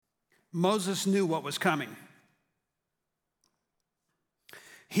Moses knew what was coming.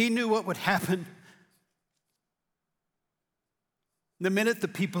 He knew what would happen the minute the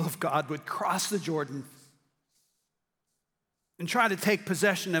people of God would cross the Jordan and try to take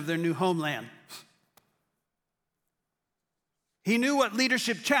possession of their new homeland. He knew what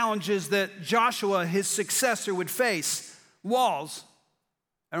leadership challenges that Joshua, his successor, would face. Walls.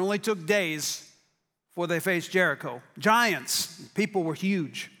 It only took days before they faced Jericho. Giants. People were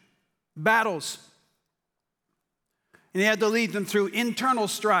huge. Battles. And he had to lead them through internal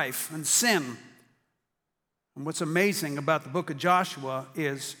strife and sin. And what's amazing about the book of Joshua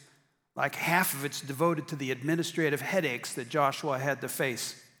is like half of it's devoted to the administrative headaches that Joshua had to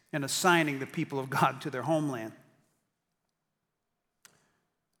face in assigning the people of God to their homeland.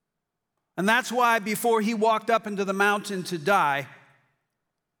 And that's why before he walked up into the mountain to die,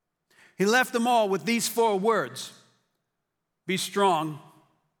 he left them all with these 4 words: be strong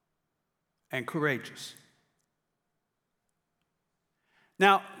and courageous.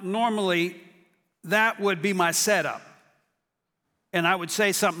 Now, normally, that would be my setup. And I would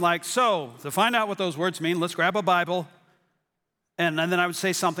say something like, so, to find out what those words mean, let's grab a Bible. And then I would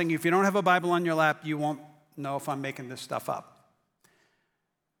say something, if you don't have a Bible on your lap, you won't know if I'm making this stuff up.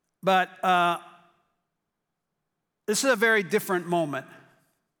 But this is a very different moment,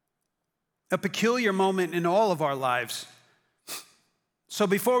 a peculiar moment in all of our lives. So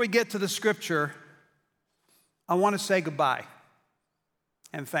before we get to the scripture, I want to say goodbye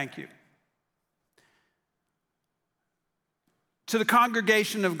and thank you. To the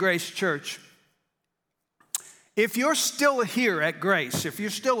congregation of Grace Church, if you're still here at Grace, if you're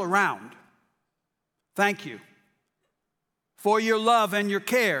still around, thank you for your love and your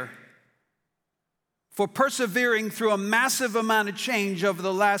care, for persevering through a massive amount of change over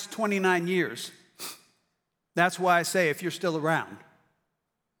the last 29 years. That's why I say if you're still around,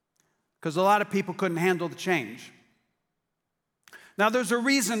 because a lot of people couldn't handle the change. Now, there's a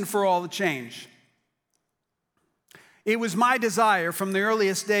reason for all the change. It was my desire from the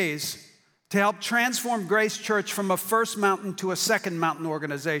earliest days to help transform Grace Church from a First Mountain to a Second Mountain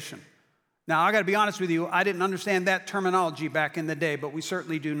organization. Now, I got to be honest with you, I didn't understand that terminology back in the day, but we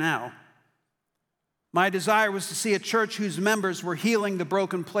certainly do now. My desire was to see a church whose members were healing the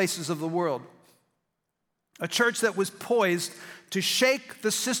broken places of the world. A church that was poised to shake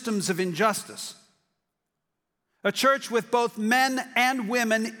the systems of injustice. A church with both men and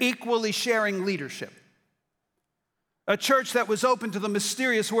women equally sharing leadership. A church that was open to the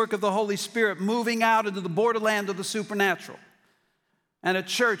mysterious work of the Holy Spirit moving out into the borderland of the supernatural. And a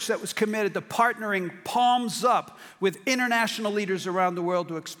church that was committed to partnering palms up with international leaders around the world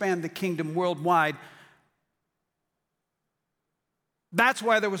to expand the kingdom worldwide. That's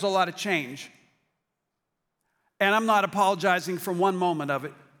why there was a lot of change. And I'm not apologizing for one moment of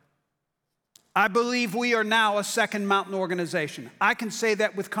it. I believe we are now a Second Mountain organization. I can say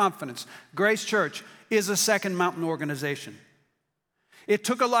that with confidence. Grace Church is a Second Mountain organization. It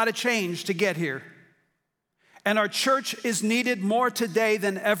took a lot of change to get here. And our church is needed more today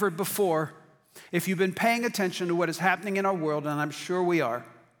than ever before. If you've been paying attention to what is happening in our world, and I'm sure we are.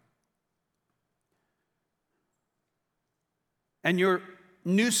 And your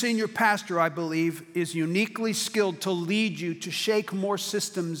new senior pastor, I believe, is uniquely skilled to lead you to shake more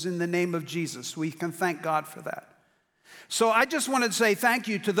systems in the name of Jesus. We can thank God for that. So I just wanted to say thank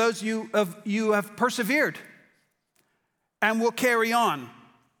you to those you have persevered and will carry on.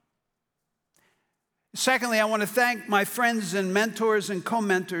 Secondly, I want to thank my friends and mentors and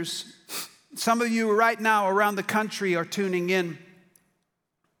co-mentors. Some of you right now around the country are tuning in,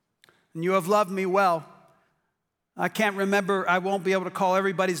 and you have loved me well. I can't remember, I won't be able to call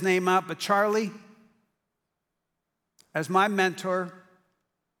everybody's name out, but Charlie, as my mentor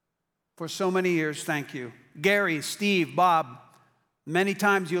for so many years, thank you. Gary, Steve, Bob, many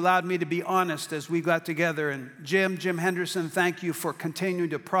times you allowed me to be honest as we got together. And Jim Henderson, thank you for continuing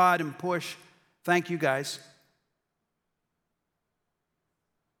to prod and push. Thank you, guys.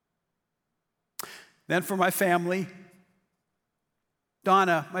 Then for my family,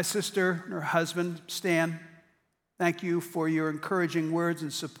 Donna, my sister, and her husband, Stan, thank you for your encouraging words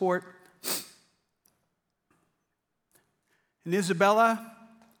and support. And Isabella,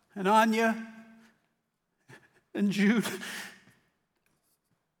 and Anya, and Jude,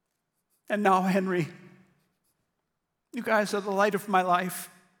 and now Henry. You guys are the light of my life.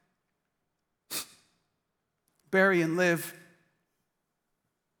 Barry and Liv,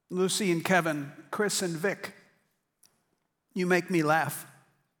 Lucy and Kevin, Chris and Vic. You make me laugh.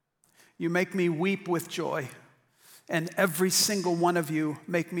 You make me weep with joy. And every single one of you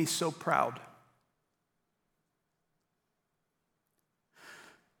make me so proud.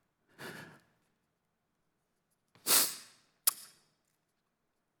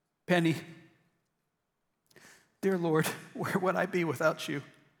 Penny, dear Lord, where would I be without you?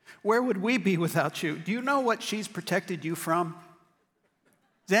 Where would we be without you? Do you know what she's protected you from?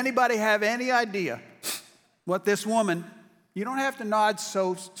 Does anybody have any idea what this woman, you don't have to nod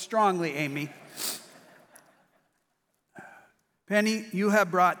so strongly, Amy. Penny, you have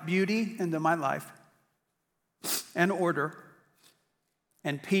brought beauty into my life, and order,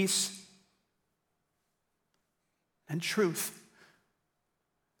 and peace, and truth.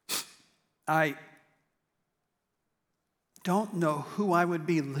 I don't know who I would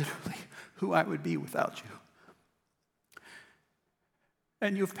be, literally, who I would be without you.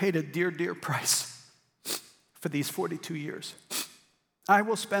 And you've paid a dear, dear price for these 42 years. I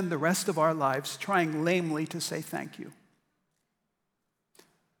will spend the rest of our lives trying lamely to say thank you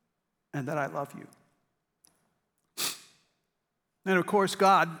and that I love you. And of course,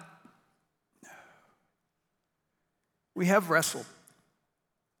 God, we have wrestled.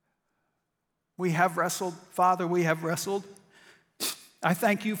 We have wrestled. Father, we have wrestled. I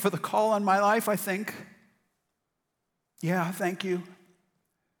thank you for the call on my life, I think. Yeah, thank you.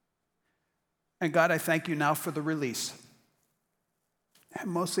 And God, I thank you now for the release.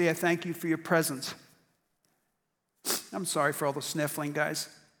 And mostly, I thank you for your presence. I'm sorry for all the sniffling, guys.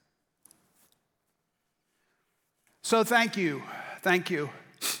 So thank you. Thank you.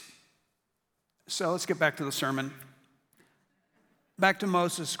 So let's get back to the sermon. Back to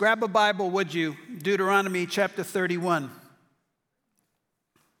Moses. Grab a Bible, would you? Deuteronomy chapter 31.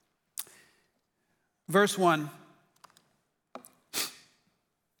 Verse 1.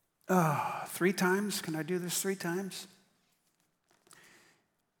 Oh, 3 times? Can I do this 3 times?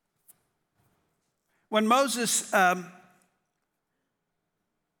 When Moses, well,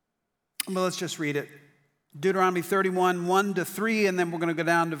 let's just read it. Deuteronomy 31, 1-3, and then we're going to go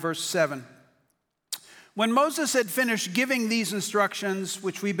down to verse 7. When Moses had finished giving these instructions,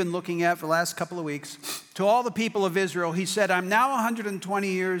 which we've been looking at for the last couple of weeks, to all the people of Israel, he said, I'm now 120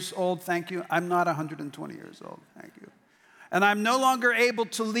 years old, thank you. I'm not 120 years old, thank you. And I'm no longer able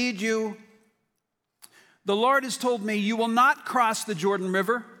to lead you. The Lord has told me, you will not cross the Jordan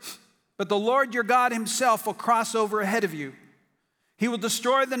River, but the Lord your God himself will cross over ahead of you. He will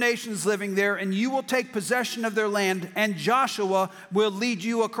destroy the nations living there, and you will take possession of their land, and Joshua will lead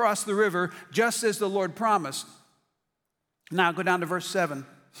you across the river, just as the Lord promised. Now go down to verse 7.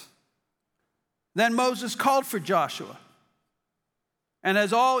 Then Moses called for Joshua, and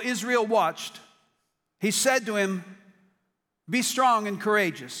as all Israel watched, he said to him, be strong and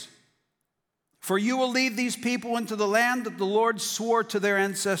courageous, for you will lead these people into the land that the Lord swore to their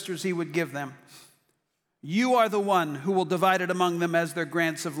ancestors he would give them. You are the one who will divide it among them as their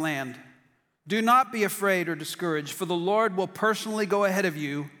grants of land. Do not be afraid or discouraged, for the Lord will personally go ahead of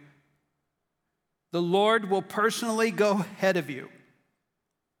you. The Lord will personally go ahead of you.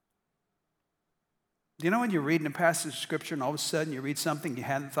 Do you know when you're reading a passage of Scripture and all of a sudden you read something you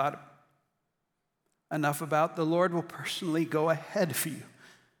hadn't thought enough about? The Lord will personally go ahead of you.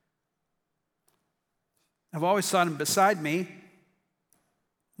 I've always thought him beside me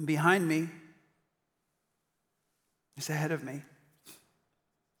and behind me. He's ahead of me,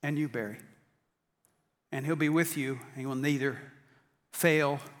 and you, Barry. And he'll be with you, and he will neither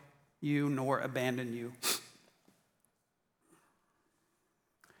fail you nor abandon you.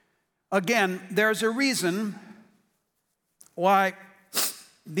 Again, there's a reason why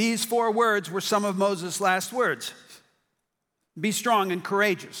these 4 words were some of Moses' last words. Be strong and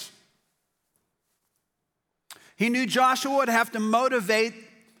courageous. He knew Joshua would have to motivate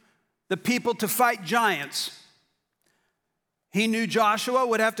the people to fight giants. He knew Joshua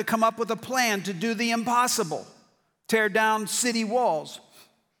would have to come up with a plan to do the impossible, tear down city walls.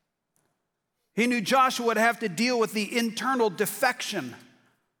 He knew Joshua would have to deal with the internal defection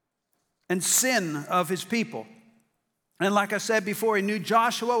and sin of his people. And like I said before, he knew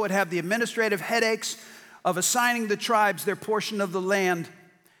Joshua would have the administrative headaches of assigning the tribes their portion of the land.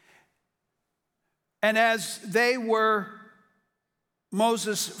 And as they were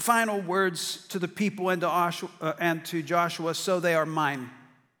Moses' final words to the people and to Joshua, so they are mine.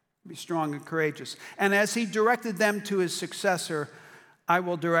 Be strong and courageous. And as he directed them to his successor, I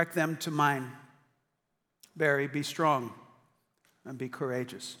will direct them to mine. Barry, be strong and be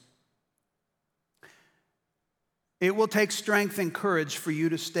courageous. It will take strength and courage for you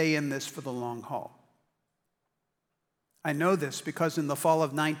to stay in this for the long haul. I know this because in the fall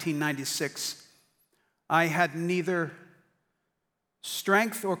of 1996, I had neither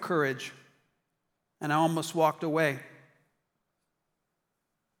strength or courage, and I almost walked away.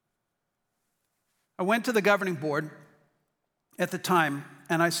 I went to the governing board at the time,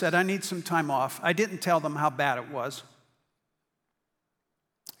 and I said, I need some time off. I didn't tell them how bad it was.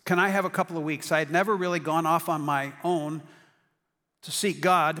 can I have a couple of weeks? I had never really gone off on my own to seek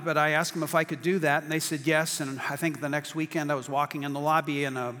God, but I asked them if I could do that, and they said yes. And I think the next weekend I was walking in the lobby,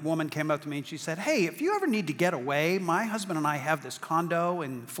 and a woman came up to me and she said, hey, if you ever need to get away, my husband and I have this condo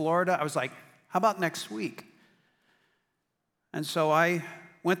in Florida. I was like, how about next week? And so I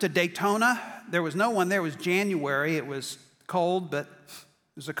went to Daytona. There was no one there. It was January. It was cold, but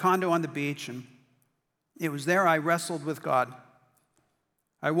there was a condo on the beach, and it was there I wrestled with God.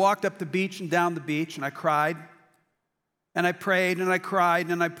 I walked up the beach and down the beach, and I cried. And I prayed, and I cried,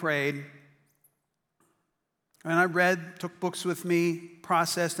 and I prayed. And I read, took books with me,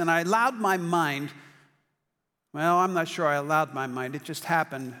 processed, and I allowed my mind, well, I'm not sure I allowed my mind, it just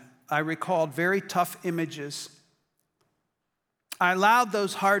happened. I recalled very tough images. I allowed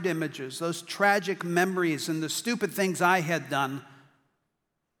those hard images, those tragic memories, and the stupid things I had done,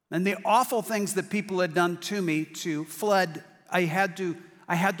 and the awful things that people had done to me to flood. I had to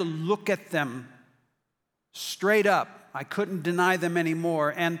look at them straight up. I couldn't deny them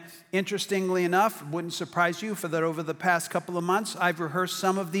anymore. And interestingly enough, it wouldn't surprise you for that over the past couple of months, I've rehearsed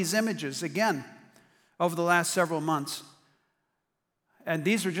some of these images again over the last several months. And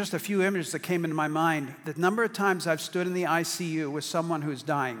these are just a few images that came into my mind. The number of times I've stood in the ICU with someone who's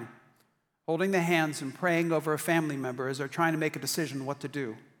dying, holding their hands and praying over a family member as they're trying to make a decision what to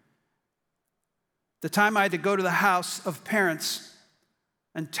do. The time I had to go to the house of parents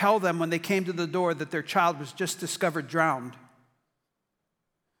and tell them when they came to the door that their child was just discovered drowned.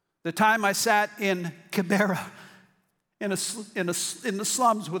 The time I sat in Kibera in the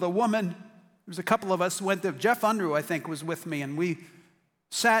slums with a woman, there was a couple of us who went there. Jeff Unruh, I think, was with me, and we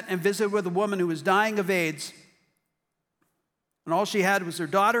sat and visited with a woman who was dying of AIDS, and all she had was her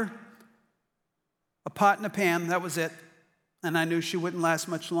daughter, a pot and a pan, that was it, and I knew she wouldn't last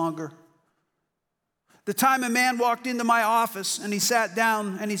much longer. The time a man walked into my office and he sat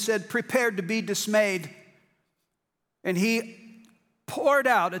down and he said, prepared to be dismayed. And he poured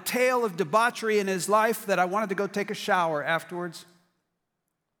out a tale of debauchery in his life that I wanted to go take a shower afterwards.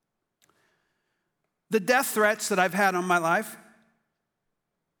 The death threats that I've had on my life.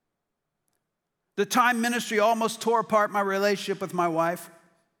 The time ministry almost tore apart my relationship with my wife.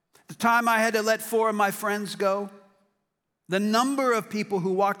 The time I had to let 4 of my friends go. The number of people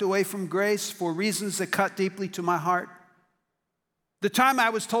who walked away from grace for reasons that cut deeply to my heart. The time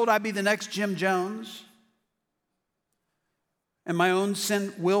I was told I'd be the next Jim Jones. And my own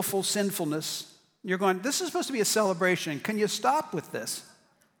willful sinfulness. You're going, this is supposed to be a celebration. Can you stop with this?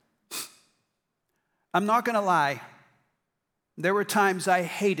 I'm not going to lie. There were times I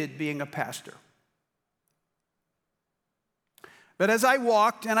hated being a pastor. But as I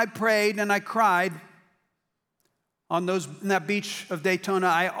walked and I prayed and I cried, in that beach of Daytona,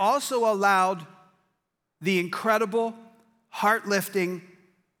 I also allowed the incredible, heart-lifting,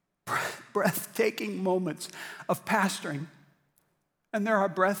 breathtaking moments of pastoring. And there are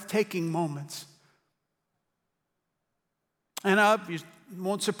breathtaking moments. And it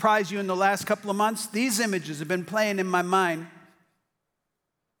won't surprise you, in the last couple of months, these images have been playing in my mind.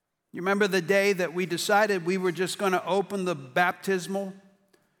 You remember the day that we decided we were just going to open the baptismal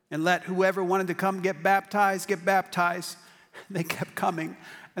and let whoever wanted to come get baptized, get baptized. They kept coming,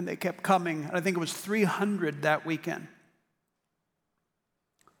 and they kept coming. I think it was 300 that weekend.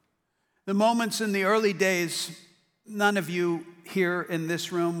 The moments in the early days, none of you here in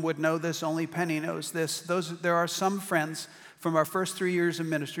this room would know this, only Penny knows this. There are some friends from our first 3 years of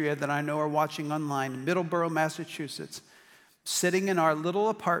ministry that I know are watching online in Middleborough, Massachusetts, sitting in our little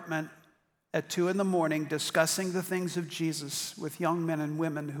apartment at 2 a.m, discussing the things of Jesus with young men and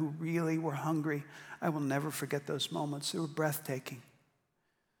women who really were hungry. I will never forget those moments. They were breathtaking.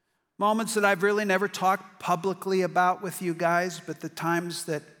 Moments that I've really never talked publicly about with you guys, but the times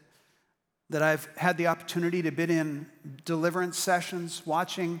that I've had the opportunity to be in deliverance sessions,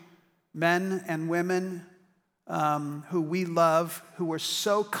 watching men and women who we love, who were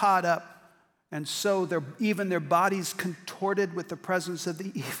so caught up, and so even their bodies contorted with the presence of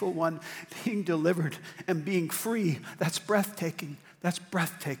the evil one, being delivered and being free. That's breathtaking. That's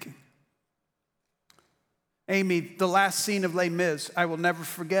breathtaking. Amy, the last scene of Les Mis, I will never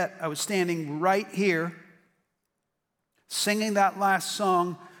forget. I was standing right here singing that last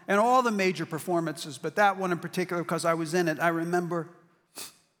song and all the major performances, but that one in particular, because I was in it, I remember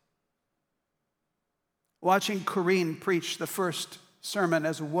watching Corinne preach the first sermon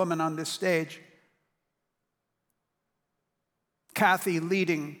as a woman on this stage. Kathy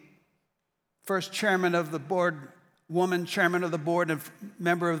leading, first chairman of the board, woman chairman of the board, and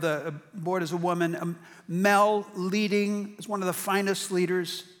member of the board as a woman. Mel leading as one of the finest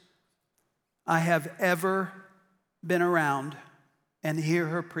leaders I have ever been around. and hear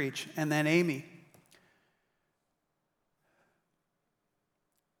her preach. And then Amy,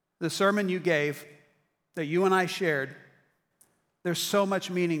 the sermon you gave that you and I shared, there's so much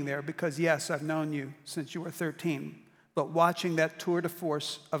meaning there because, yes, I've known you since you were 13, but watching that tour de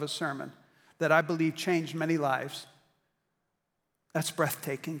force of a sermon that I believe changed many lives, that's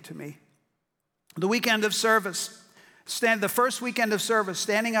breathtaking to me. The weekend of service, the first weekend of service,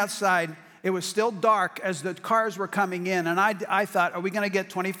 standing outside, it was still dark as the cars were coming in, and I thought, are we going to get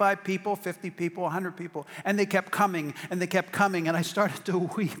 25 people, 50 people, 100 people? And they kept coming, and they kept coming, and I started to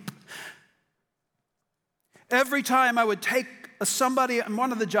weep. Every time I would take somebody, and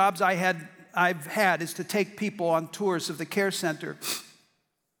one of the jobs I've had is to take people on tours of the care center.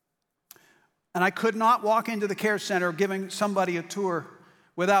 And I could not walk into the care center giving somebody a tour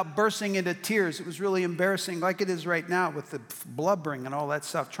without bursting into tears. It was really embarrassing, like it is right now with the blubbering and all that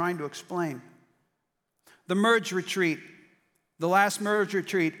stuff, trying to explain. The Merge Retreat, the last Merge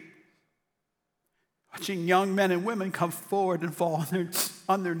Retreat, watching young men and women come forward and fall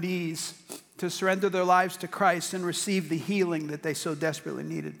on their knees to surrender their lives to Christ and receive the healing that they so desperately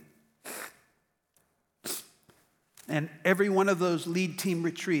needed. And every one of those lead team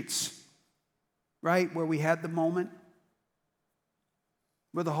retreats, right, where we had the moment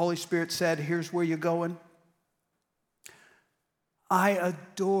where the Holy Spirit said, here's where you're going. I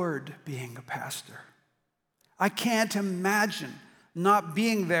adored being a pastor. I can't imagine not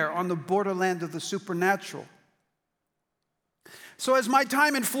being there on the borderland of the supernatural. So as my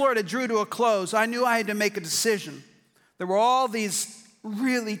time in Florida drew to a close, I knew I had to make a decision. There were all these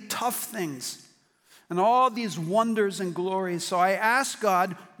really tough things and all these wonders and glories. So I asked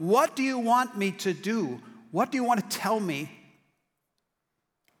God, what do you want me to do? What do you want to tell me?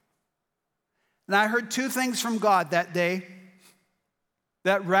 And I heard two things from God that day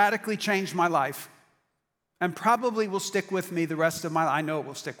that radically changed my life and probably will stick with me the rest of my life. I know it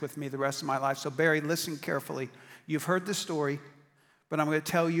will stick with me the rest of my life. So Barry, listen carefully. You've heard the story, but I'm going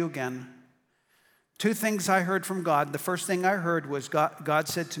to tell you again. Two things I heard from God. The first thing I heard was God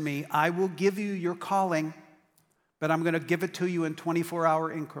said to me, I will give you your calling, but I'm going to give it to you in 24-hour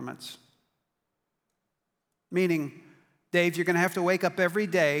increments. Meaning, Dave, you're going to have to wake up every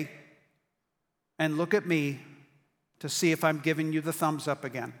day and look at me to see if I'm giving you the thumbs up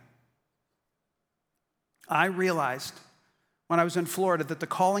again. I realized when I was in Florida that the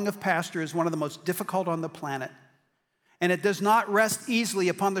calling of pastor is one of the most difficult on the planet. And it does not rest easily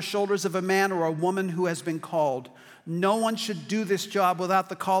upon the shoulders of a man or a woman who has been called. No one should do this job without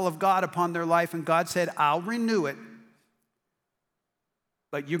the call of God upon their life. And God said, I'll renew it.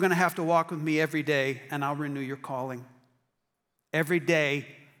 But you're going to have to walk with me every day, and I'll renew your calling. Every day,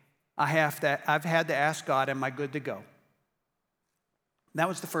 I've had to ask God, am I good to go? That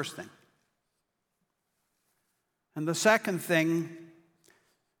was the first thing. And the second thing,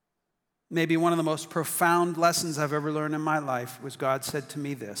 maybe one of the most profound lessons I've ever learned in my life, was God said to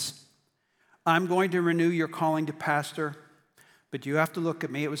me this: I'm going to renew your calling to pastor, but you have to look at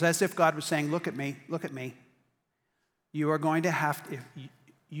me. It was as if God was saying, look at me, look at me. You are going to have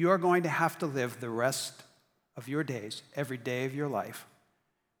to live the rest of your days, every day of your life,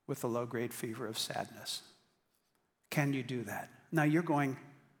 with a low-grade fever of sadness. Can you do that? Now you're going,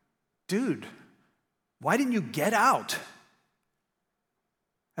 dude, why didn't you get out?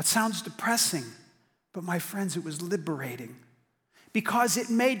 That sounds depressing, but my friends, it was liberating because it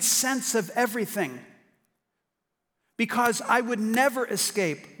made sense of everything. Because I would never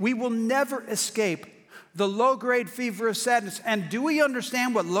escape, we will never escape the low-grade fever of sadness. And do we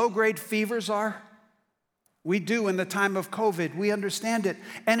understand what low-grade fevers are? We do in the time of COVID. We understand it.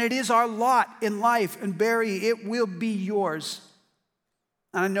 And it is our lot in life. And Barry, it will be yours.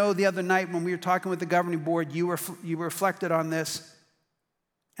 And I know the other night when we were talking with the governing board, you reflected on this.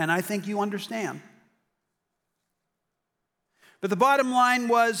 And I think you understand. But the bottom line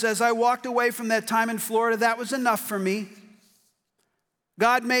was, as I walked away from that time in Florida, that was enough for me.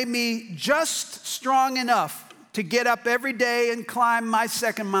 God made me just strong enough to get up every day and climb my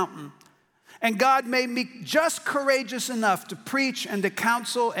second mountain. And God made me just courageous enough to preach and to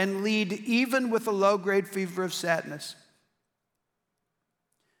counsel and lead, even with a low-grade fever of sadness.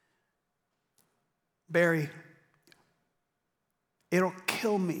 Barry, it'll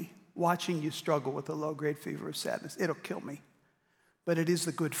kill me watching you struggle with a low-grade fever of sadness. It'll kill me. But it is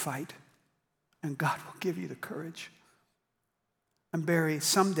the good fight, and God will give you the courage. And Barry,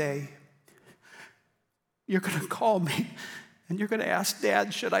 someday, you're going to call me, and you're going to ask,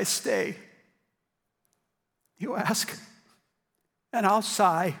 Dad, should I stay? You ask, and I'll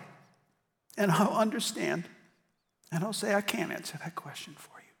sigh, and I'll understand, and I'll say, I can't answer that question for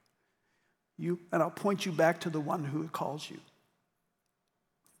you. And I'll point you back to the one who calls you.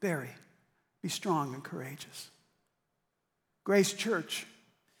 Barry, be strong and courageous. Grace Church,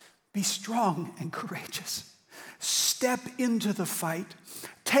 be strong and courageous. Step into the fight.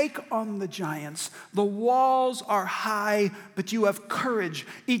 Take on the giants. The walls are high, but you have courage.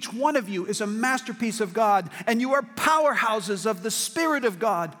 Each one of you is a masterpiece of God, and you are powerhouses of the Spirit of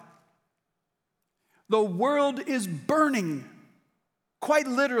God. The world is burning, quite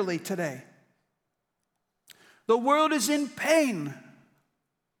literally today. The world is in pain.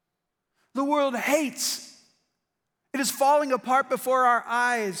 The world hates. It is falling apart before our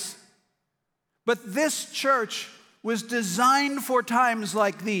eyes. But this church was designed for times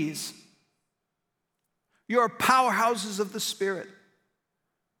like these. You're powerhouses of the Spirit.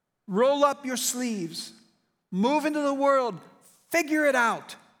 Roll up your sleeves. Move into the world. Figure it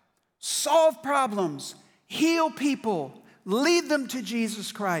out. Solve problems. Heal people. Lead them to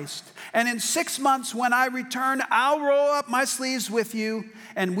Jesus Christ. And in 6 months, when I return, I'll roll up my sleeves with you,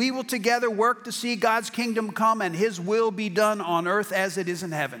 and we will together work to see God's kingdom come and His will be done on earth as it is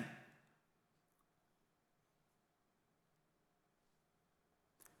in heaven.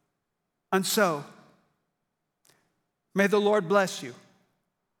 And so, may the Lord bless you.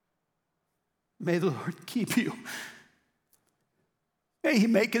 May the Lord keep you. May He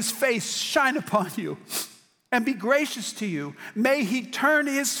make His face shine upon you and be gracious to you. May He turn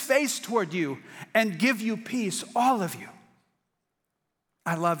His face toward you and give you peace, all of you.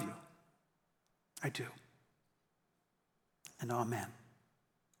 I love you. I do. And amen.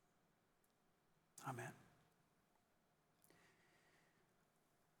 Amen.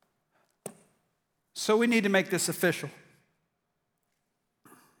 So we need to make this official.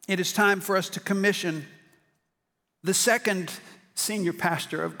 It is time for us to commission the second senior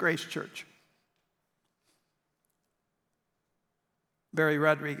pastor of Grace Church, Barry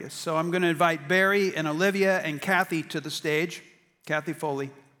Rodriguez. So I'm going to invite Barry and Olivia and Kathy to the stage, Kathy Foley.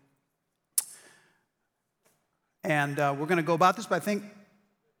 And we're going to go about this, but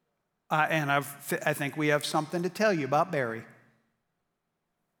I think we have something to tell you about Barry.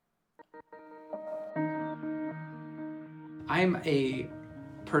 I'm a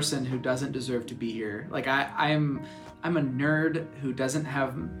person who doesn't deserve to be here. Like I'm a nerd who doesn't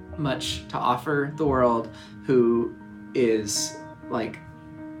have much to offer the world, who is like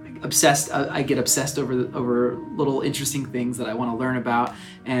obsessed. I get obsessed over little interesting things that I want to learn about,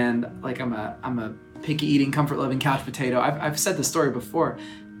 and like I'm a picky eating, comfort loving couch potato. I've said this story before,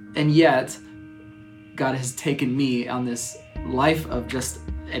 and yet God has taken me on this life of just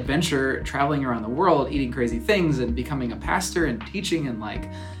adventure, traveling around the world, eating crazy things, and becoming a pastor and teaching, and like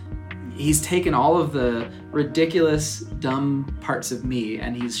He's taken all of the ridiculous, dumb parts of me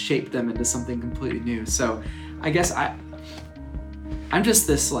and He's shaped them into something completely new. So I guess I'm just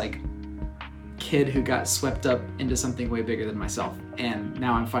this like kid who got swept up into something way bigger than myself, and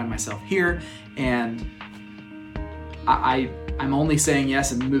now I find myself here, and I'm only saying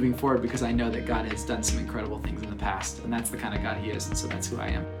yes and moving forward because I know that God has done some incredible things in the past, and that's the kind of God He is, and so that's who I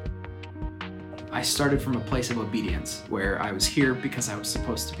am. I started from a place of obedience where I was here because I was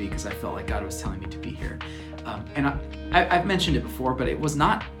supposed to be, because I felt like God was telling me to be here. And I've mentioned it before, but it was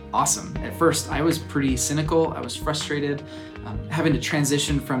not awesome. At first, I was pretty cynical. I was frustrated, having to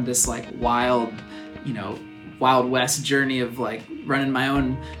transition from this like wild West journey of like running my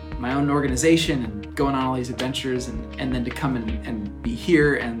own organization and going on all these adventures, and then to come and be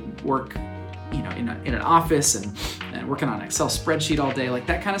here and work, in an office and working on an Excel spreadsheet all day. Like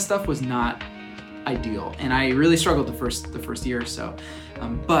that kind of stuff was not ideal, and I really struggled the first year or so.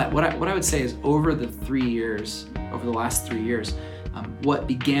 But what I would say is over the last 3 years, what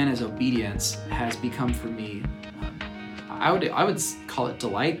began as obedience has become for me, I would call it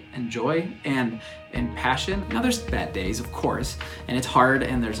delight and joy and passion. Now there's bad days, of course, and it's hard,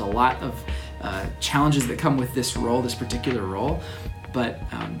 and there's a lot of challenges that come with this particular role. But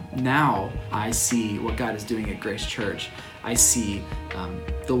now I see what God is doing at Grace Church. I see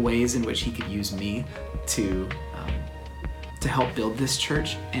the ways in which He could use me to help build this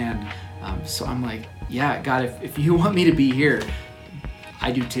church. And so I'm like, yeah, God, if you want me to be here,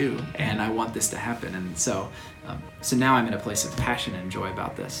 I do too, and I want this to happen. And so now I'm in a place of passion and joy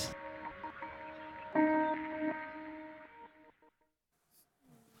about this.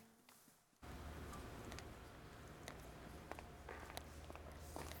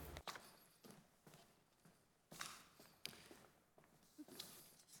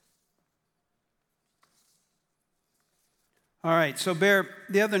 All right, so Bear,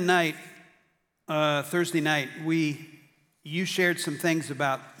 the other night, Thursday night, you shared some things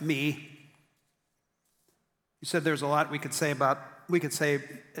about me. You said there's a lot we could say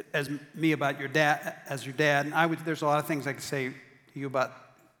as me about your dad, and there's a lot of things I could say to you about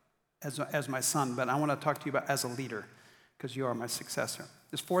as my son, but I want to talk to you about as a leader, because you are my successor.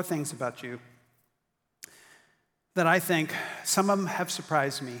 There's 4 things about you that I think, some of them have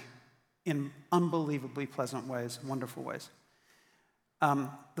surprised me in unbelievably pleasant ways, wonderful ways.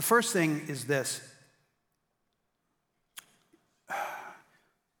 The first thing is this.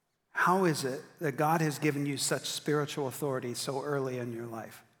 How is it that God has given you such spiritual authority so early in your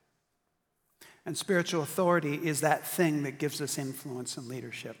life? And spiritual authority is that thing that gives us influence and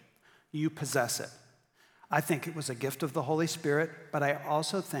leadership. You possess it. I think it was a gift of the Holy Spirit, but I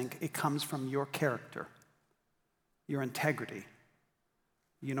also think it comes from your character, your integrity.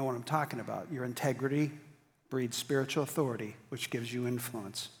 You know what I'm talking about. Your integrity breeds spiritual authority, which gives you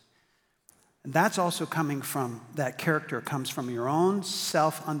influence. And that's also coming from, that character comes from your own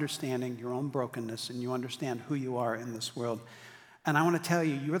self-understanding, your own brokenness, and you understand who you are in this world. And I want to tell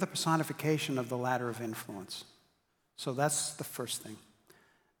you, you're the personification of the ladder of influence. So that's the first thing.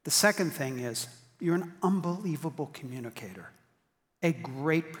 The second thing is, you're an unbelievable communicator, a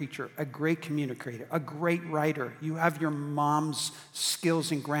great preacher, a great communicator, a great writer. You have your mom's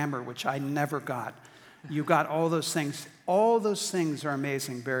skills in grammar, which I never got. You got all those things. All those things are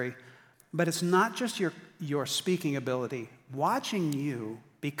amazing, Barry. But it's not just your speaking ability. Watching you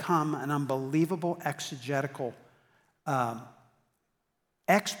become an unbelievable exegetical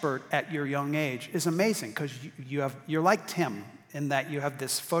expert at your young age is amazing, because you're like Tim in that you have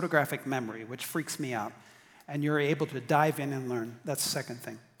this photographic memory, which freaks me out, and you're able to dive in and learn. That's the second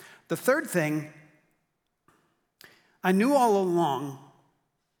thing. The third thing, I knew all along,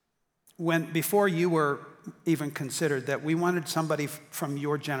 before you were even considered, that we wanted somebody from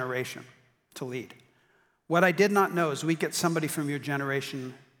your generation to lead. What I did not know is we get somebody from your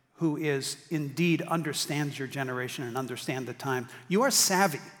generation who is indeed understands your generation and understand the time. You are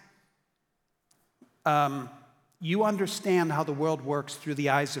savvy. You understand how the world works through the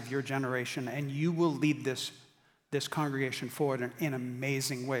eyes of your generation, and you will lead this congregation forward in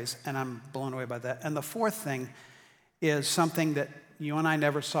amazing ways, and I'm blown away by that. And the fourth thing is something that you and I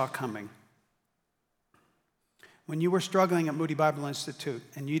never saw coming. When you were struggling at Moody Bible Institute,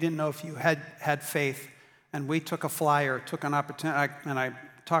 and you didn't know if you had faith, and we took a flyer, took an opportunity, and I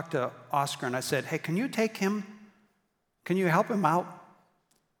talked to Oscar, and I said, hey, can you take him? Can you help him out?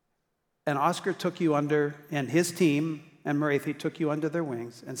 And Oscar took you under, and his team, and Marathi took you under their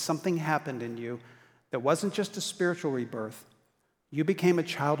wings, and something happened in you that wasn't just a spiritual rebirth. You became a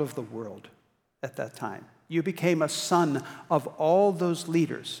child of the world at that time. You became a son of all those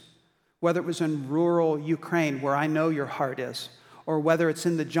leaders, whether it was in rural Ukraine, where I know your heart is, or whether it's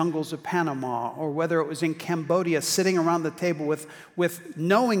in the jungles of Panama, or whether it was in Cambodia, sitting around the table with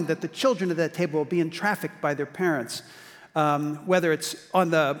knowing that the children at that table were being trafficked by their parents, whether it's in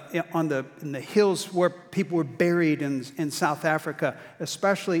the hills where people were buried in South Africa,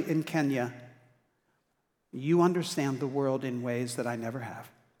 especially in Kenya. You understand the world in ways that I never have.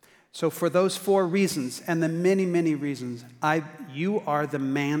 So for those 4 reasons, and the many, many reasons, you are the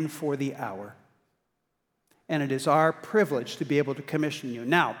man for the hour. And it is our privilege to be able to commission you.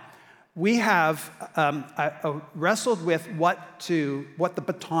 Now, we have wrestled with what the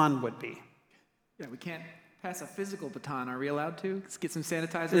baton would be. Yeah, we can't pass a physical baton. Are we allowed to? Let's get some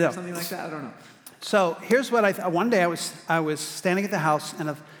sanitizer or something like that? I don't know. So here's what one day I was standing at the house, and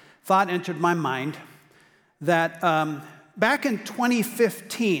a thought entered my mind that back in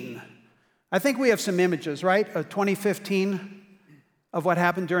 2015, I think we have some images, right, of 2015 of what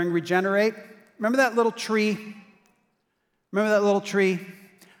happened during Regenerate. Remember that little tree?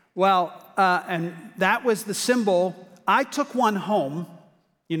 Well, and that was the symbol. I took one home.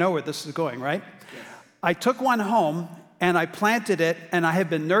 You know where this is going, right? Yes. I took one home, and I planted it, and I have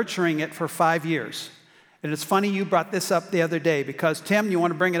been nurturing it for 5 years. And it's funny you brought this up the other day, because, Tim, you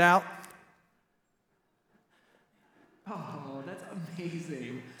want to bring it out? Oh, that's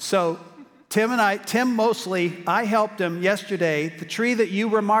amazing. So Tim mostly, I helped him yesterday. The tree that you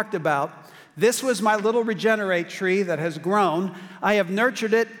remarked about, this was my little Regenerate tree that has grown. I have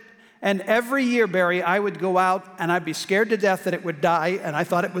nurtured it, and every year, Barry, I would go out, and I'd be scared to death that it would die, and I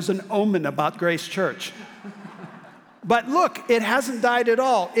thought it was an omen about Grace Church. But look, it hasn't died at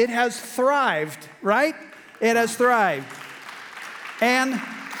all. It has thrived, right? It has thrived. And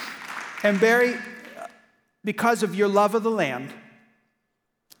Barry, because of your love of the land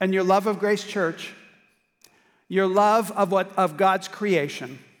and your love of Grace Church, your love of God's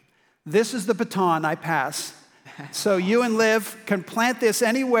creation, this is the baton I pass. So you and Liv can plant this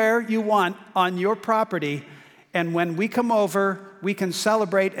anywhere you want on your property, and when we come over, we can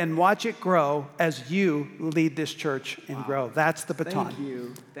celebrate and watch it grow as you lead this church and grow. That's the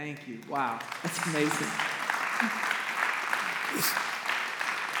baton. Thank you. Wow, that's amazing.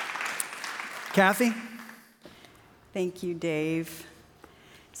 Kathy? Thank you, Dave.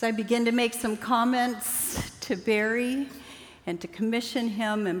 As I begin to make some comments to Barry and to commission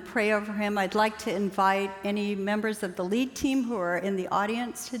him and pray over him, I'd like to invite any members of the lead team who are in the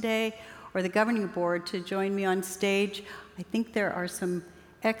audience today or the governing board to join me on stage. I think there are some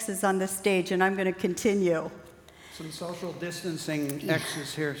X's on the stage, and I'm going to continue. Some social distancing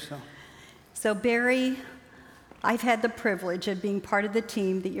X's here, so. So Barry, I've had the privilege of being part of the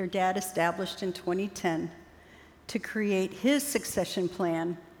team that your dad established in 2010 to create his succession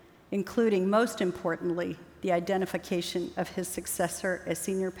plan, including, most importantly, the identification of his successor as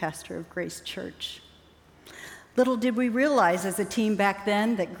senior pastor of Grace Church. Little did we realize as a team back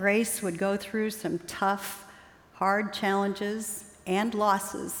then that Grace would go through some tough, hard challenges and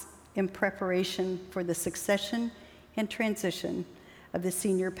losses in preparation for the succession and transition of the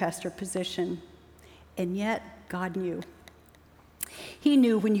senior pastor position. And yet, God knew. He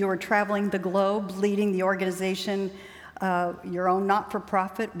knew when you were traveling the globe, leading the organization, your own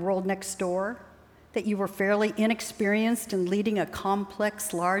not-for-profit, World Next Door, that you were fairly inexperienced in leading a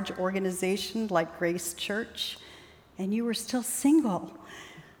complex, large organization like Grace Church, and you were still single.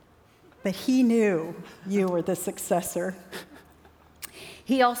 But he knew you were the successor.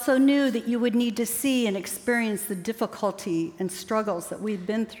 He also knew that you would need to see and experience the difficulty and struggles that we've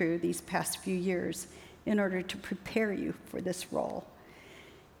been through these past few years in order to prepare you for this role.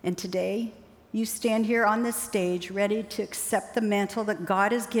 And today, you stand here on this stage ready to accept the mantle that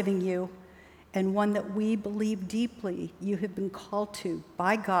God is giving you, and one that we believe deeply you have been called to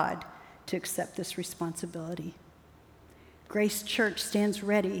by God to accept this responsibility. Grace Church stands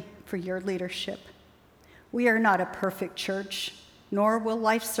ready for your leadership. We are not a perfect church, nor will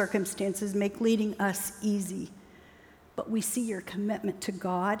life circumstances make leading us easy, but we see your commitment to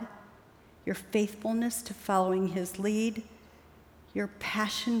God, your faithfulness to following his lead, your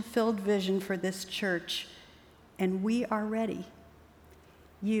passion-filled vision for this church, and we are ready.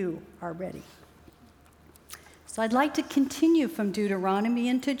 You are ready. So I'd like to continue from Deuteronomy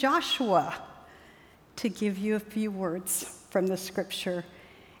into Joshua to give you a few words from the scripture.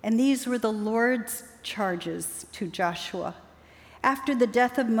 And these were the Lord's charges to Joshua. After the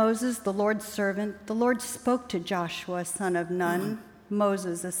death of Moses, the Lord's servant, the Lord spoke to Joshua, son of Nun,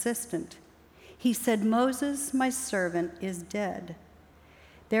 Moses' assistant. He said, "Moses, my servant, is dead.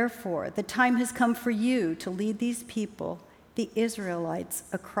 Therefore, the time has come for you to lead these people, the Israelites,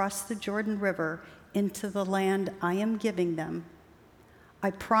 across the Jordan River into the land I am giving them.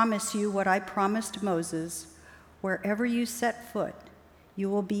 I promise you what I promised Moses. Wherever you set foot, you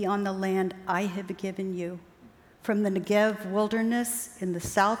will be on the land I have given you, from the Negev wilderness in the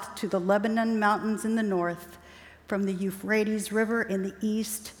south to the Lebanon mountains in the north, from the Euphrates River in the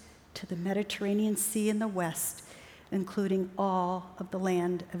east to the Mediterranean Sea in the west, including all of the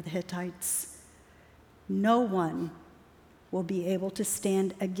land of the Hittites. No one will be able to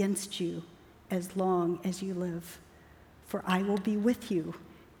stand against you as long as you live, for I will be with you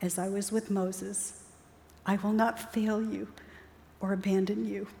as I was with Moses. I will not fail you or abandon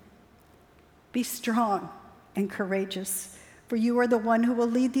you. Be strong and courageous, for you are the one who will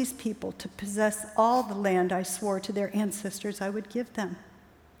lead these people to possess all the land I swore to their ancestors I would give them.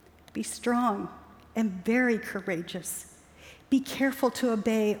 Be strong and very courageous. Be careful to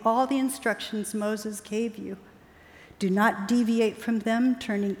obey all the instructions Moses gave you. Do not deviate from them,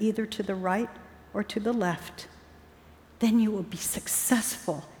 turning either to the right or to the left. Then you will be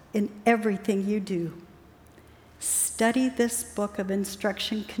successful in everything you do. Study this book of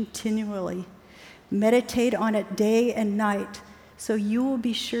instruction continually. Meditate on it day and night, so you will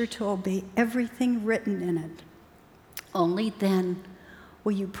be sure to obey everything written in it. Only then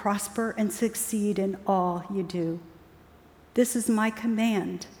will you prosper and succeed in all you do. This is my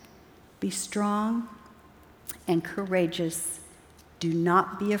command. Be strong and courageous. Do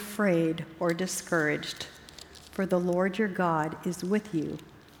not be afraid or discouraged, for the Lord your God is with you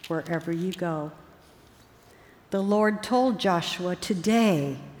wherever you go." The Lord told Joshua,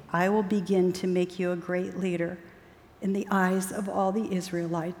 "Today I will begin to make you a great leader in the eyes of all the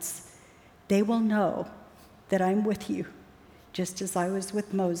Israelites. They will know that I'm with you, just as I was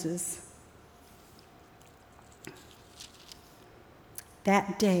with Moses."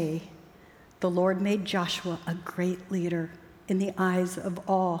 That day, the Lord made Joshua a great leader in the eyes of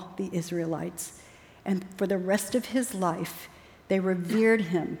all the Israelites, and for the rest of his life, they revered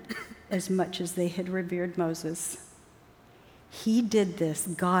him as much as they had revered Moses. He did this,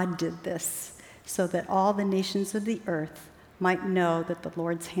 God did this, so that all the nations of the earth might know that the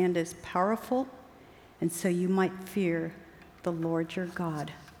Lord's hand is powerful, and so you might fear the Lord your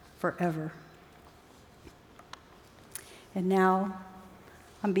God forever. And now,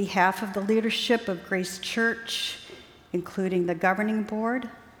 On behalf of the leadership of Grace Church, including the governing board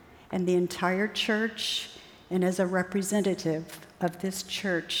and the entire church, and as a representative of this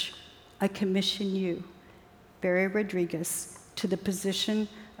church, I commission you, Barry Rodriguez, to the position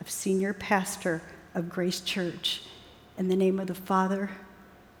of senior pastor of Grace Church in the name of the Father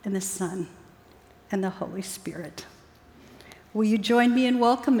and the Son and the Holy Spirit. Will you join me in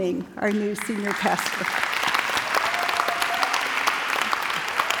welcoming our new senior pastor?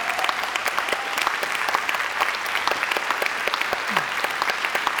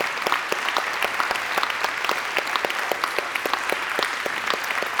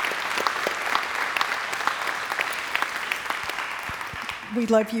 We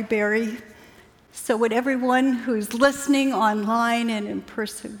love you, Barry. So would everyone who's listening online and in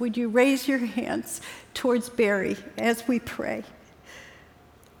person, would you raise your hands towards Barry as we pray?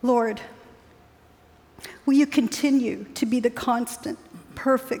 Lord, will you continue to be the constant,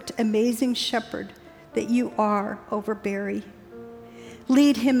 perfect, amazing shepherd that you are over Barry?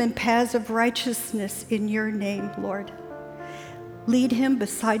 Lead him in paths of righteousness in your name, Lord. Lead him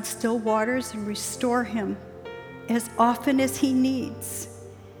beside still waters and restore him as often as he needs.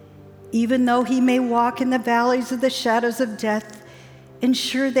 Even though he may walk in the valleys of the shadows of death,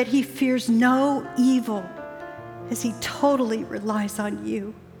 ensure that he fears no evil as he totally relies on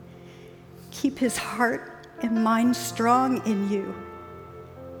you. Keep his heart and mind strong in you.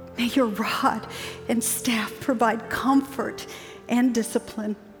 May your rod and staff provide comfort and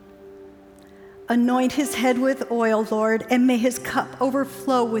discipline. Anoint his head with oil, Lord, and may his cup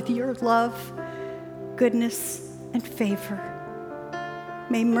overflow with your love, goodness, and favor.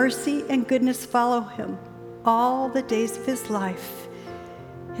 May mercy and goodness follow him all the days of his life.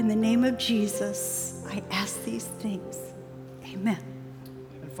 In the name of Jesus, I ask these things. Amen.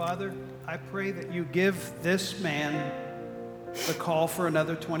 And Father, I pray that you give this man the call for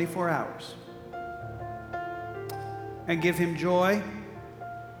another 24 hours. And give him joy.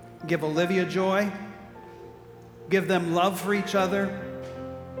 Give Olivia joy. Give them love for each other.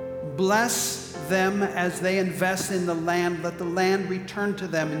 Bless them as they invest in the land. Let the land return to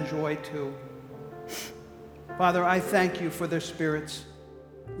them in joy too. Father, I thank you for their spirits.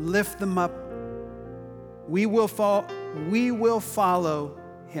 Lift them up. We will follow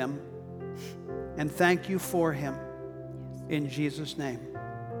him. And thank you for him. In Jesus' name,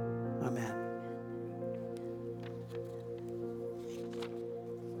 amen.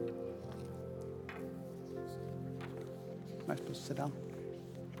 Am I supposed to sit down?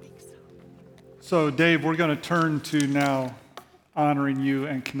 So, Dave, we're going to turn to now honoring you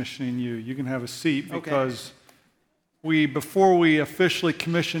and commissioning you. You can have a seat because before we officially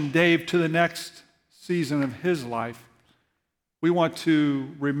commission Dave to the next season of his life, we want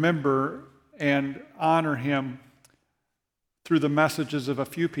to remember and honor him through the messages of a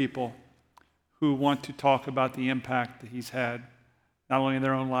few people who want to talk about the impact that he's had, not only in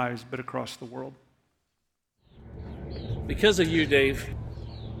their own lives, but across the world. Because of you, Dave,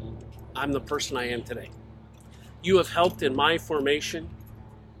 I'm the person I am today. You have helped in my formation,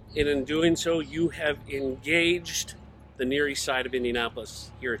 and in doing so, you have engaged the Near East Side of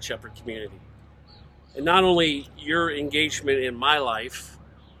Indianapolis here at Shepherd Community. And not only your engagement in my life,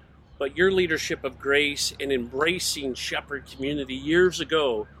 but your leadership of grace and embracing Shepherd Community years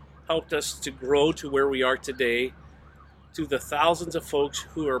ago helped us to grow to where we are today, to the thousands of folks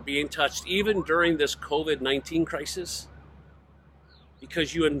who are being touched, even during this COVID-19 crisis,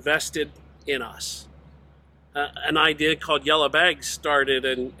 because you invested in us. An idea called Yellow Bags started,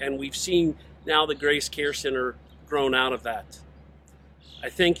 and we've seen now the Grace Care Center grown out of that.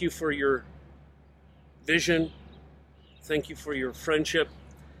 I thank you for your vision. Thank you for your friendship.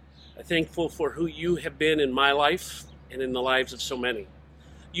 I'm thankful for who you have been in my life and in the lives of so many.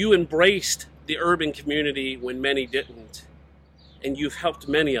 You embraced the urban community when many didn't, and you've helped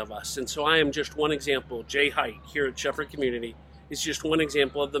many of us. And so I am just one example. Jay Height here at Shepherd Community is just one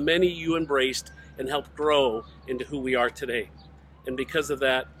example of the many you embraced and helped grow into who we are today. And because of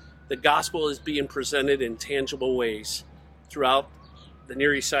that, the gospel is being presented in tangible ways throughout the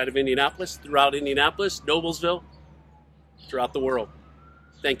Near East Side of Indianapolis, throughout Indianapolis, Noblesville, throughout the world.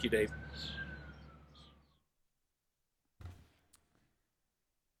 Thank you, Dave.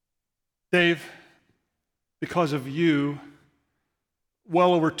 Dave, because of you,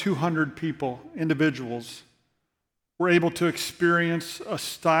 well over 200 people, individuals, were able to experience a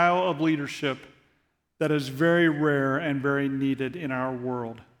style of leadership that is very rare and very needed in our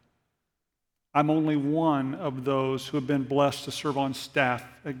world. I'm only one of those who have been blessed to serve on staff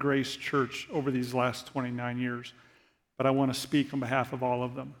at Grace Church over these last 29 years, but I want to speak on behalf of all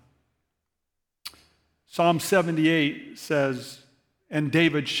of them. Psalm 78 says, And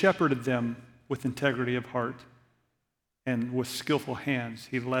David shepherded them with integrity of heart, and with skillful hands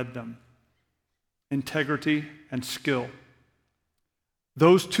he led them. Integrity and skill.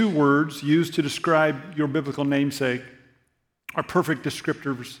 Those two words used to describe your biblical namesake are perfect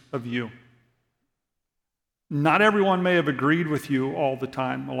descriptors of you. Not everyone may have agreed with you all the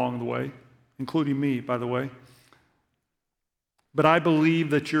time along the way, including me, by the way. But I believe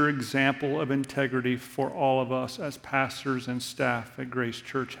that your example of integrity for all of us as pastors and staff at Grace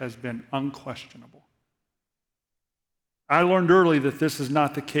Church has been unquestionable. I learned early that this is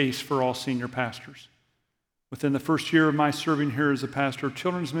not the case for all senior pastors. Within the first year of my serving here as a pastor of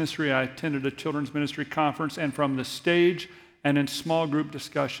children's ministry, I attended a children's ministry conference, and from the stage and in small group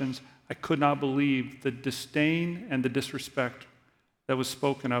discussions, I could not believe the disdain and the disrespect that was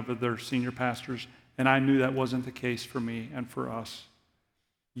spoken of their senior pastors, and I knew that wasn't the case for me and for us.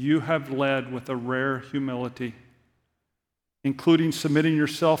 You have led with a rare humility, including submitting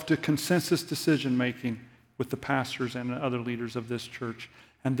yourself to consensus decision-making with the pastors and other leaders of this church.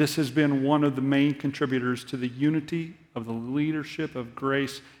 And this has been one of the main contributors to the unity of the leadership of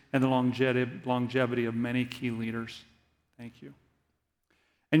Grace and the longevity of many key leaders. Thank you.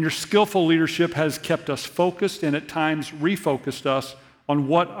 And your skillful leadership has kept us focused and at times refocused us on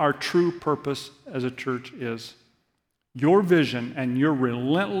what our true purpose as a church is. Your vision and your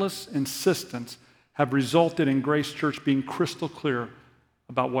relentless insistence have resulted in Grace Church being crystal clear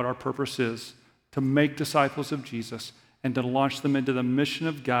about what our purpose is: to make disciples of Jesus and to launch them into the mission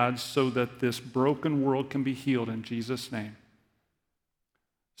of God so that this broken world can be healed in Jesus' name.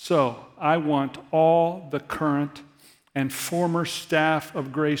 So I want all the current and former staff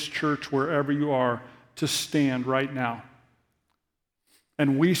of Grace Church, wherever you are, to stand right now.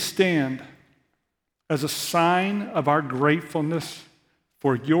 And we stand as a sign of our gratefulness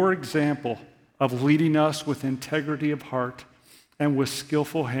for your example of leading us with integrity of heart and with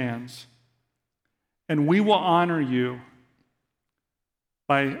skillful hands. And we will honor you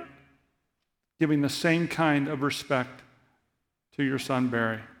by giving the same kind of respect to your son,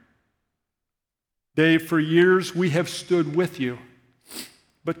 Barry. Dave, for years we have stood with you,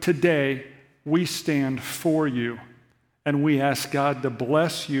 but today we stand for you, and we ask God to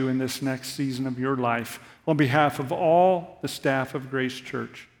bless you in this next season of your life. On behalf of all the staff of Grace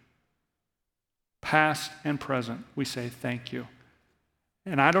Church, past and present, we say thank you.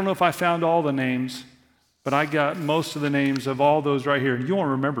 And I don't know if I found all the names, but I got most of the names of all those right here. You won't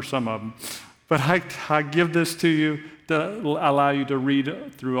remember some of them. But I give this to you to allow you to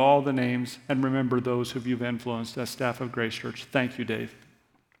read through all the names and remember those who you've influenced as staff of Grace Church. Thank you, Dave.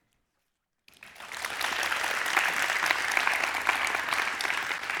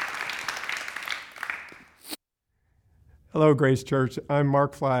 Hello, Grace Church. I'm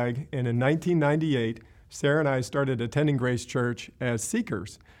Mark Flagg, and in 1998, Sarah and I started attending Grace Church as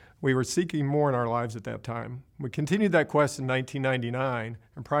seekers. We were seeking more in our lives at that time. We continued that quest in 1999,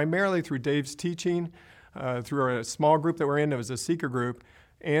 and primarily through Dave's teaching, through a small group that we're in that was a seeker group,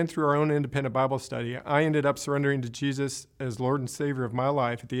 and through our own independent Bible study, I ended up surrendering to Jesus as Lord and Savior of my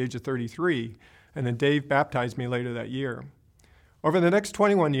life at the age of 33, and then Dave baptized me later that year. Over the next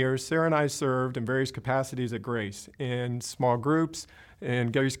 21 years, Sarah and I served in various capacities at Grace, in small groups,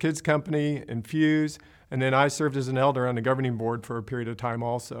 in Grace Kids Company, in Fuse, and then I served as an elder on the governing board for a period of time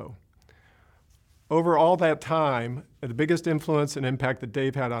also. Over all that time, the biggest influence and impact that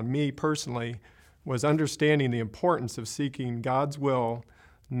Dave had on me personally was understanding the importance of seeking God's will,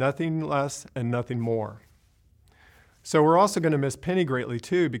 nothing less and nothing more. So we're also going to miss Penny greatly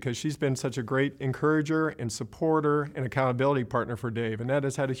too, because she's been such a great encourager and supporter and accountability partner for Dave, and that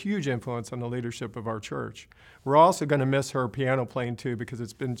has had a huge influence on the leadership of our church. We're also going to miss her piano playing too, because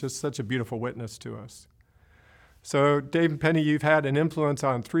it's been just such a beautiful witness to us. So Dave and Penny, you've had an influence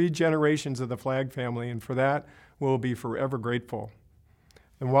on 3 generations of the Flagg family, and for that, we'll be forever grateful.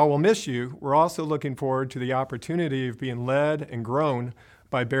 And while we'll miss you, we're also looking forward to the opportunity of being led and grown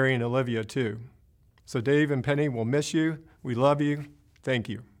by Barry and Olivia too. So Dave and Penny, we'll miss you. We love you. Thank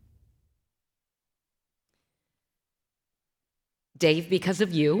you. Dave, because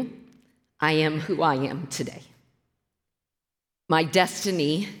of you, I am who I am today. My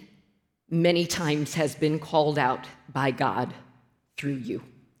destiny many times has been called out by God through you,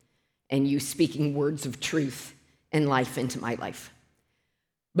 and you speaking words of truth and life into my life.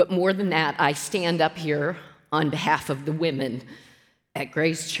 But more than that, I stand up here on behalf of the women at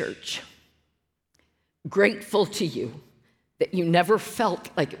Grace Church, grateful to you that you never felt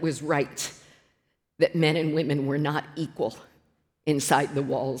like it was right that men and women were not equal inside the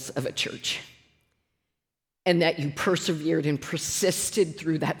walls of a church, and that you persevered and persisted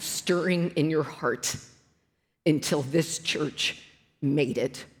through that stirring in your heart until this church made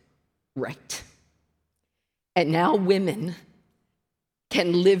it right. And now women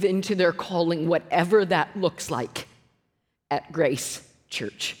can live into their calling, whatever that looks like, at Grace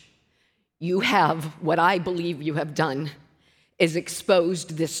Church. You have, what I believe you have done, is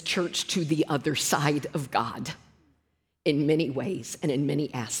exposed this church to the other side of God in many ways and in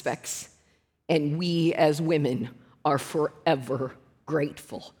many aspects. And we as women are forever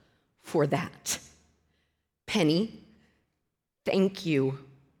grateful for that. Penny, thank you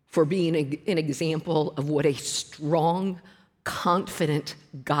for being an example of what a strong, confident,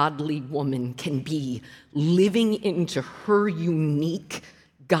 godly woman can be, living into her unique,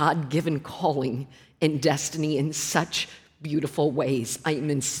 God-given calling and destiny in such beautiful ways. I am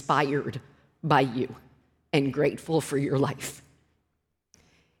inspired by you and grateful for your life.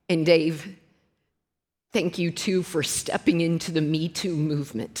 And Dave, thank you too for stepping into the Me Too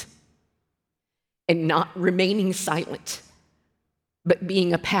movement and not remaining silent, but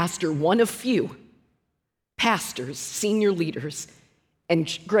being a pastor, one of few pastors, senior leaders,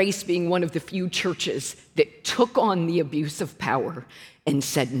 and Grace being one of the few churches that took on the abuse of power and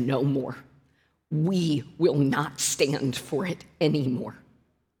said, no more. We will not stand for it anymore.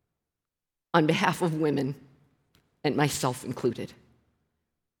 On behalf of women, and myself included,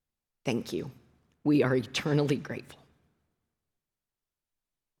 thank you. We are eternally grateful.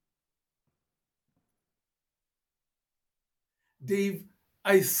 Dave,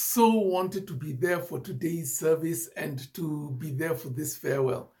 I so wanted to be there for today's service and to be there for this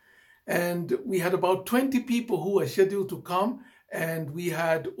farewell. And we had about 20 people who were scheduled to come, and we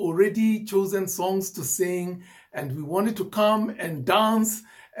had already chosen songs to sing, and we wanted to come and dance,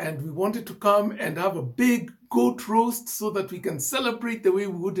 and we wanted to come and have a big goat roast so that we can celebrate the way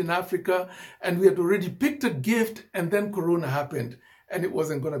we would in Africa. And we had already picked a gift, and then Corona happened, and it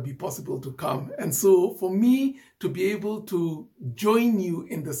wasn't going to be possible to come. And so for me to be able to join you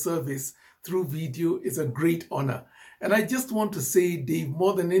in the service through video is a great honor. And I just want to say, Dave,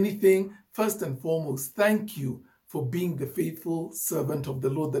 more than anything, first and foremost, thank you for being the faithful servant of the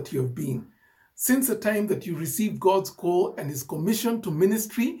Lord that you have been. Since the time that you received God's call and his commission to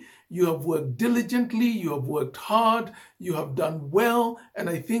ministry, you have worked diligently, you have worked hard, you have done well, and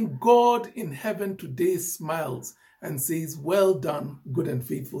I think God in heaven today smiles and says, well done, good and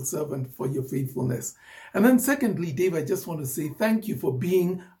faithful servant, for your faithfulness. And then secondly, Dave, I just want to say thank you for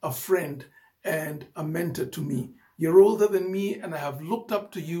being a friend and a mentor to me. You're older than me, and I have looked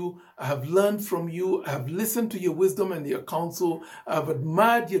up to you. I have learned from you. I have listened to your wisdom and your counsel. I have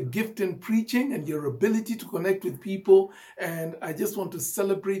admired your gift in preaching and your ability to connect with people. And I just want to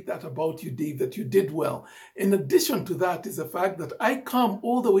celebrate that about you, Dave, that you did well. In addition to that is the fact that I come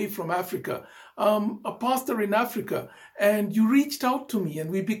all the way from Africa. A pastor in Africa, and you reached out to me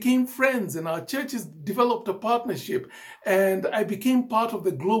and we became friends, and our churches developed a partnership, and I became part of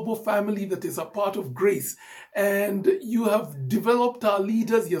the global family that is a part of Grace. And you have developed our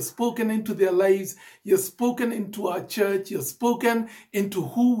leaders, you've spoken into their lives, you've spoken into our church, you've spoken into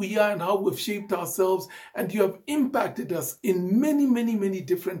who we are and how we've shaped ourselves, and you have impacted us in many, many, many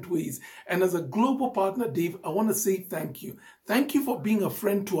different ways. And as a global partner, Dave, I want to say thank you. Thank you for being a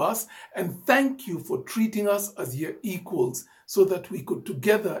friend to us, and thank you for treating us as your equals so that we could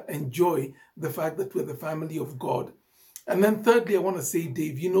together enjoy the fact that we're the family of God. And then thirdly, I want to say,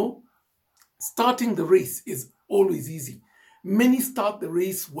 Dave, starting the race is always easy. Many start the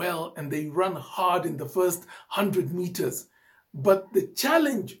race well and they run hard in the first 100 meters. But the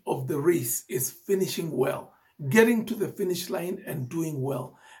challenge of the race is finishing well, getting to the finish line and doing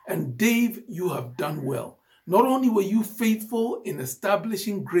well. And Dave, you have done well. Not only were you faithful in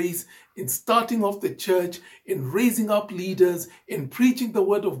establishing Grace, in starting off the church, in raising up leaders, in preaching the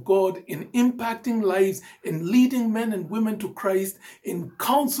word of God, in impacting lives, in leading men and women to Christ, in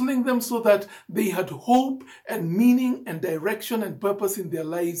counseling them so that they had hope and meaning and direction and purpose in their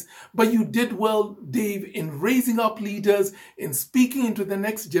lives. But you did well, Dave, in raising up leaders, in speaking into the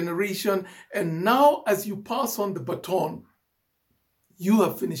next generation. And now as you pass on the baton, you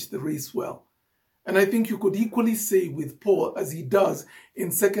have finished the race well. And I think you could equally say with Paul, as he does in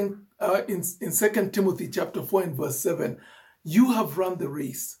 2 Timothy chapter 4 and verse 7, you have run the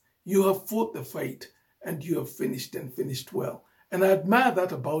race, you have fought the fight, and you have finished and finished well. And I admire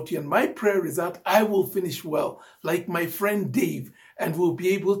that about you. And my prayer is that I will finish well, like my friend Dave, and will be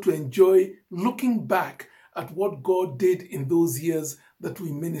able to enjoy looking back at what God did in those years that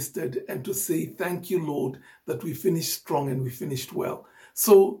we ministered, and to say, thank you, Lord, that we finished strong and we finished well.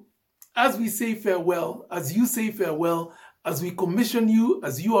 So, as we say farewell, as you say farewell, as we commission you,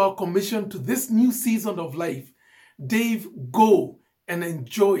 as you are commissioned to this new season of life, Dave, go and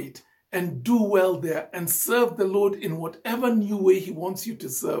enjoy it and do well there and serve the Lord in whatever new way he wants you to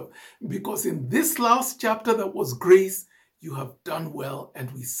serve. Because in this last chapter that was grace, you have done well,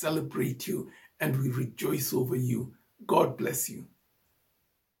 and we celebrate you and we rejoice over you. God bless you.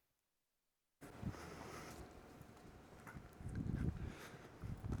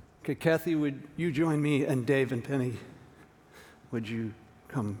 Okay, Kathy, would you join me, and Dave and Penny, would you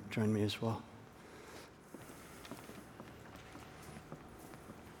come join me as well?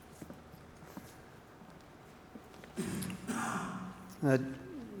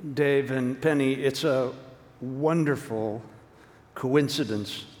 Dave and Penny, it's a wonderful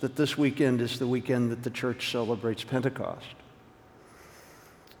coincidence that this weekend is the weekend that the church celebrates Pentecost.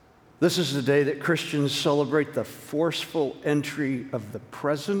 This is the day that Christians celebrate the forceful entry of the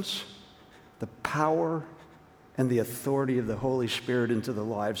presence, the power, and the authority of the Holy Spirit into the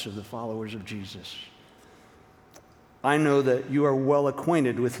lives of the followers of Jesus. I know that you are well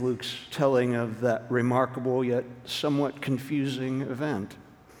acquainted with Luke's telling of that remarkable yet somewhat confusing event.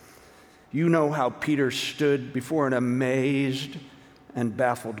 You know how Peter stood before an amazed and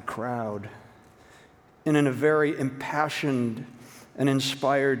baffled crowd, and in a very impassioned and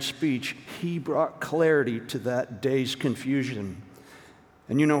inspired speech, he brought clarity to that day's confusion.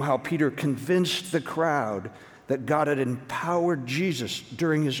 And you know how Peter convinced the crowd that God had empowered Jesus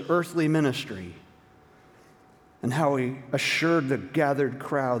during his earthly ministry, and how he assured the gathered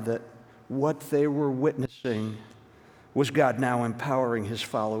crowd that what they were witnessing was God now empowering his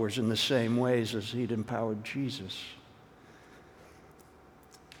followers in the same ways as he'd empowered Jesus.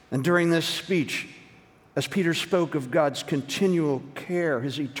 And during this speech, as Peter spoke of God's continual care,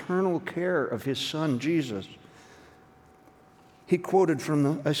 his eternal care of his son Jesus, he quoted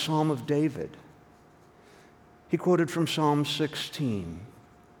from a Psalm of David. He quoted from Psalm 16.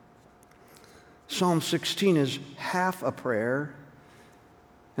 Psalm 16 is half a prayer,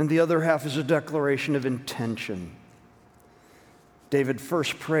 and the other half is a declaration of intention. David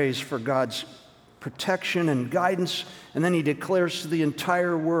first prays for God's protection and guidance, and then he declares to the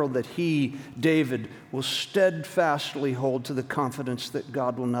entire world that he, David, will steadfastly hold to the confidence that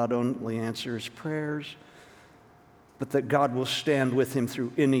God will not only answer his prayers, but that God will stand with him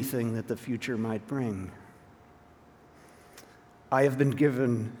through anything that the future might bring. I have been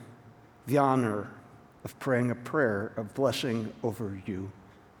given the honor of praying a prayer of blessing over you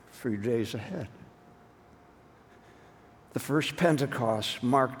for your days ahead. The first Pentecost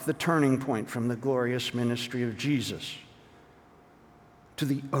marked the turning point from the glorious ministry of Jesus to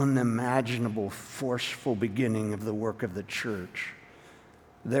the unimaginable, forceful beginning of the work of the church.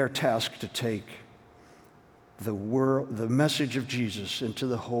 Their task to take the message of Jesus into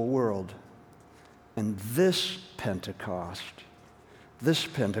the whole world. And this Pentecost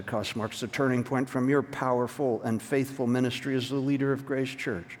marks the turning point from your powerful and faithful ministry as the leader of Grace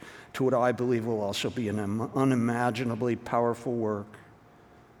Church to what I believe will also be an unimaginably powerful work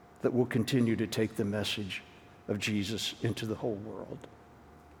that will continue to take the message of Jesus into the whole world.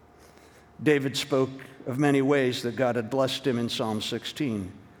 David spoke of many ways that God had blessed him in Psalm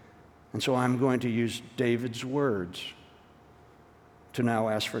 16, and so I'm going to use David's words to now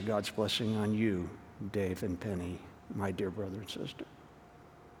ask for God's blessing on you, Dave and Penny, my dear brother and sister.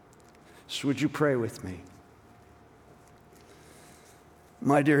 So would you pray with me?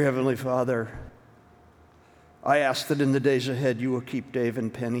 My dear Heavenly Father, I ask that in the days ahead you will keep Dave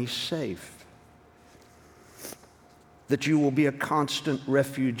and Penny safe, that you will be a constant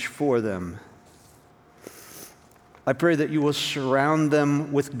refuge for them. I pray that you will surround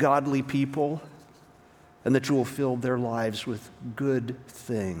them with godly people and that you will fill their lives with good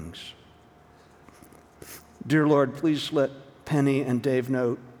things. Dear Lord, please let Penny and Dave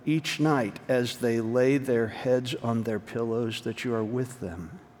know each night as they lay their heads on their pillows that you are with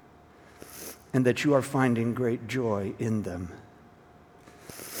them and that you are finding great joy in them.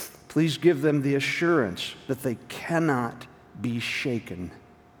 Please give them the assurance that they cannot be shaken.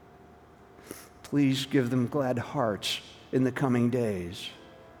 Please give them glad hearts in the coming days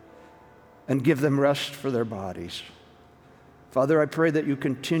and give them rest for their bodies. Father, I pray that you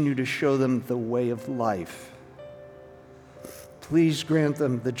continue to show them the way of life. Please grant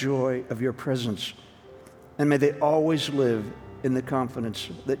them the joy of your presence, and may they always live in the confidence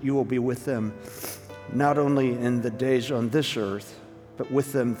that you will be with them, not only in the days on this earth, but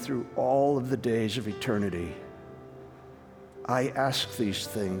with them through all of the days of eternity. I ask these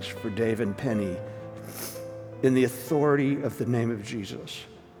things for Dave and Penny in the authority of the name of Jesus,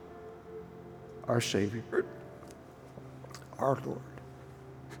 our Savior, our Lord,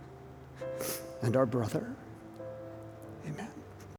 and our brother.